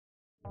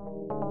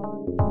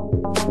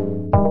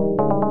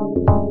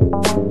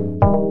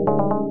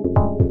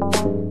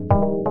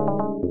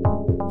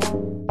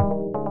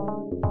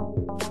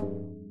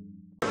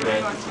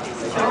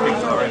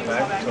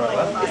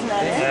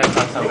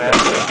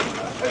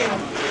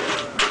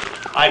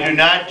I do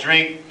not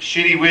drink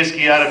shitty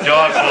whiskey out of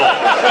dog holes.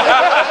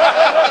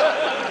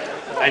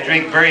 I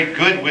drink very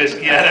good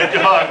whiskey out of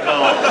dog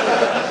holes.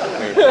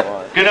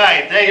 Good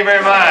night. Thank you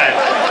very much.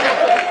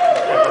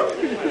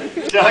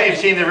 So you've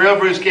seen the real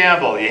Bruce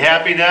Campbell. You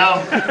happy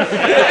now?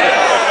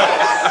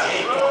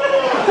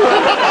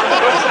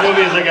 This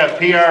movie is like a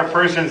PR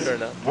person's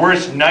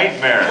worst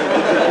nightmare.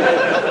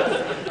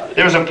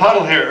 There was a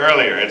puddle here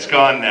earlier. It's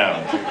gone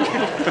now.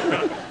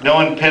 No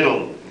one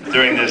piddled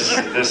during this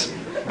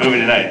movie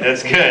tonight.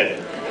 That's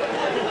good.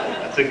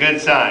 That's a good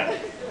sign.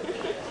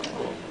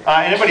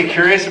 Anybody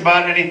curious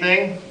about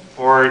anything?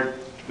 Or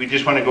we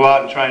just want to go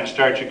out and try and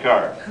start your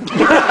car?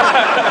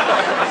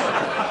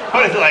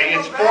 What is it like?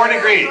 It's 4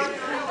 degrees.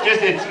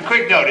 It's a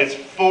quick note. It's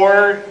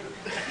 4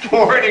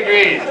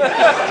 degrees.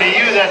 To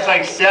you, that's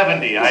like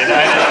 70.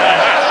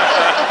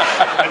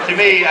 But to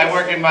me, I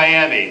work in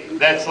Miami.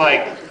 That's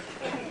like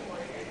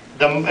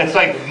it's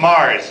like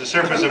Mars, the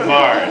surface of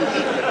Mars.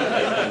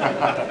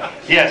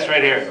 Yes,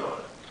 right here.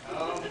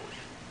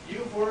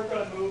 You've worked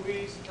on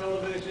movies,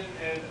 television,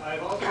 and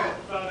I've also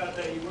found out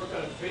that you work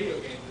on video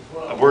games as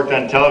well. I've worked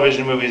on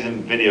television, movies,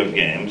 and video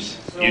games.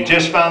 So, you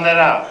just found that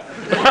out.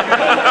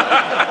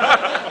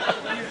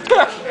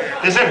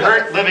 Does it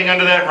hurt living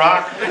under that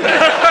rock?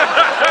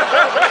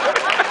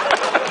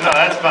 No,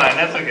 that's fine.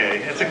 That's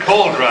okay. It's a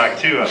cold rock,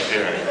 too, up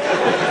here.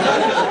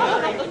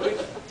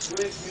 Which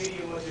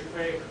medium was your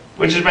favorite?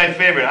 Which is my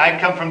favorite? I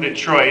come from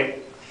Detroit,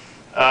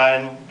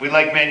 and we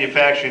like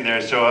manufacturing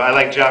there, so I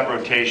like job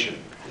rotation.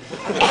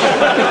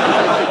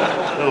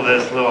 A little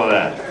this, a little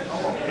that.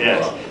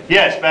 Yes.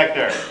 Yes, back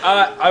there.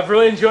 I've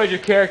really enjoyed your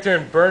character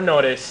in Burn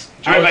Notice.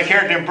 Enjoyed my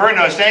character in Burn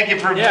Notice. Thank you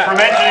for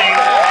mentioning.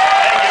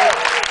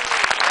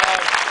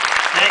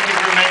 Thank you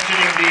for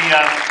mentioning the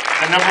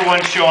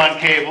 #1 show on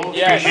cable.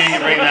 Yes. Appreciate you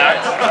bringing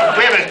that.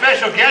 We have a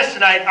special guest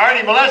tonight.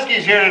 Artie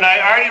Molesky's here tonight.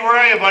 Artie, where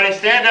are you, buddy?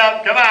 Stand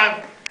up. Come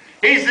on.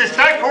 He's the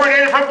stunt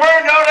coordinator from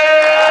Burn Notice.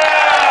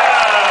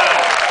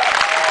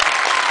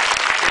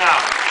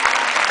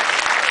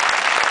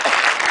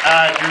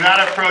 Do not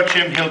approach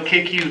him. He'll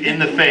kick you in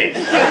the face.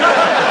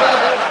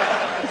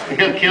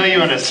 He'll kill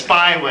you in a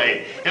spy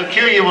way. He'll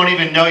kill you, won't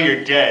even know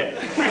you're dead.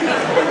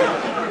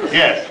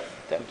 Yes.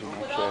 With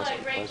all the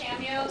great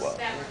cameos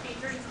that were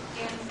featured in...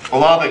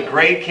 Well, all the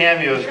great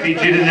cameos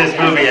featured in this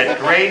movie at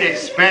great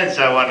expense,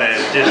 I want to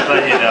just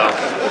let you know.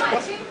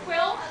 Tim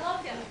Quill, I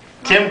loved him.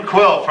 Tim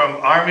Quill from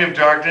Army of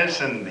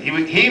Darkness, and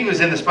he was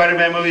in the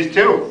Spider-Man movies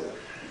too.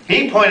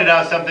 He pointed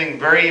out something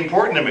very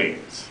important to me.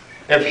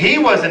 If he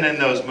wasn't in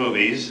those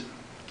movies,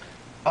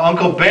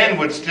 Uncle Ben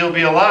would still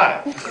be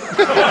alive. Kind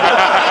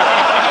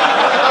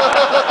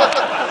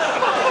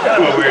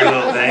of a weird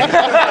little thing.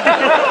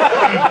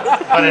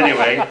 But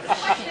anyway.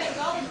 With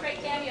all these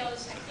great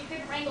cameos, you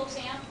couldn't wrangle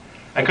Sam?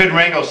 I couldn't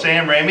wrangle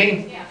Sam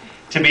Raimi? Yeah.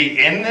 To be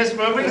in this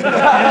movie?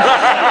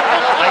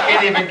 I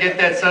can't even get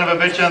that son of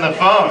a bitch on the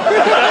phone.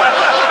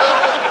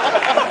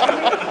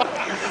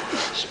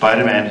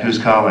 Spider-Man, who's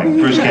calling?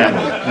 Bruce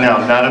Campbell. No,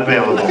 not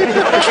available.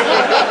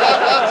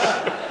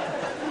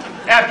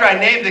 After I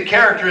named the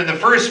character in the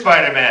first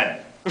Spider-Man.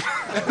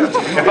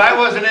 If I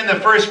wasn't in the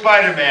first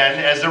Spider-Man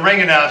as the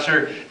ring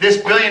announcer, this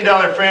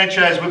billion-dollar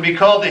franchise would be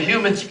called the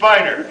Human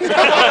Spider.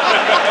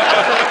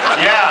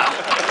 Yeah,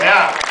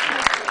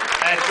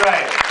 that's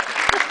right.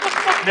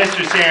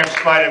 Mr. Sam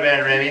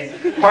Spider-Man Raimi.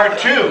 Part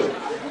 2,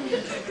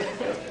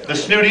 the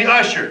snooty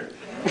usher.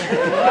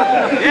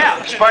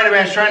 Yeah.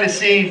 Spider-Man's trying to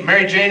see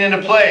Mary Jane in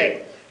a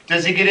play.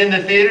 Does he get in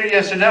the theater,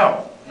 yes or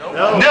no?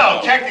 No.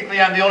 No, technically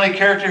I'm the only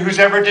character who's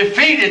ever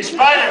defeated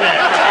Spider-Man.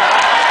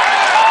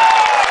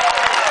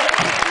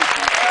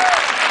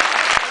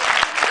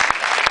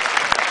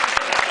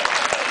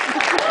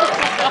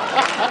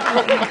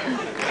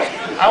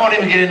 I won't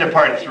even get into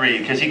part 3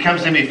 because he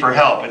comes to me for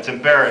help. It's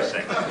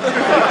embarrassing.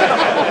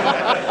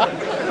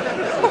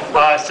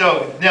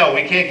 So, no,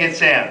 we can't get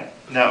Sam.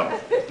 No.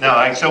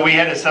 So we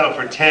had to settle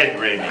for Ted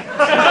Raimi.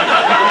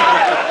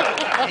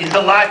 He's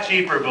a lot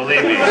cheaper,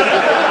 believe me.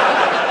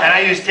 And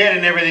I use Ted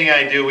in everything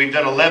I do. We've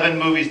done 11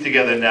 movies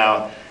together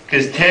now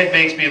because Ted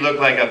makes me look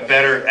like a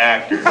better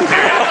actor.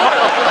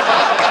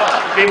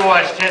 People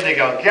watch Ted, they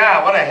go,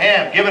 God, what a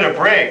ham, give it a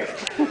break.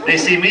 They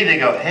see me, they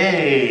go,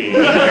 hey,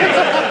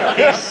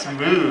 he's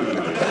smooth.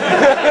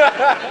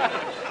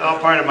 It's all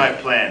part of my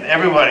plan.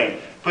 Everybody,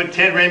 put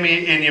Ted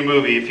Raimi in your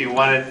movie if you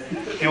want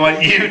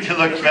you to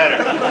look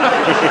better.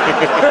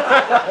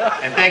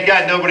 And thank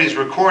God nobody's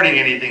recording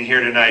anything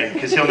here tonight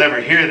because he'll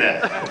never hear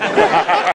that.